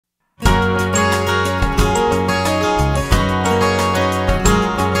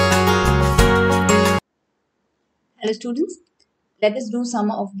Hello students, let us do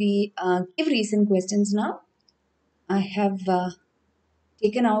some of the give reason questions now. I have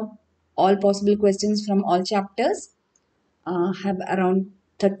taken out all possible questions from all chapters. Have around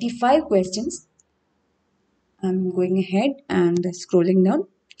 35 questions. I'm going ahead and scrolling down.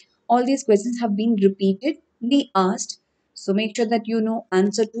 All these questions have been repeatedly asked. So make sure that you know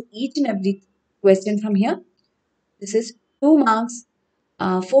answer to each and every question from here. This is 2 marks,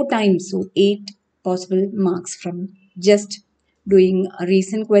 4 times, so 8 possible marks from just doing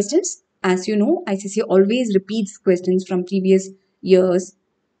recent questions. As you know, ICSE always repeats questions from previous years,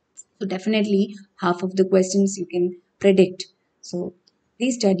 so definitely half of the questions you can predict. So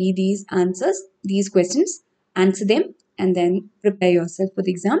please study these answers, these questions, answer them, and then prepare yourself for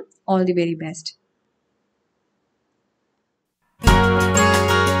the exam. All the very best.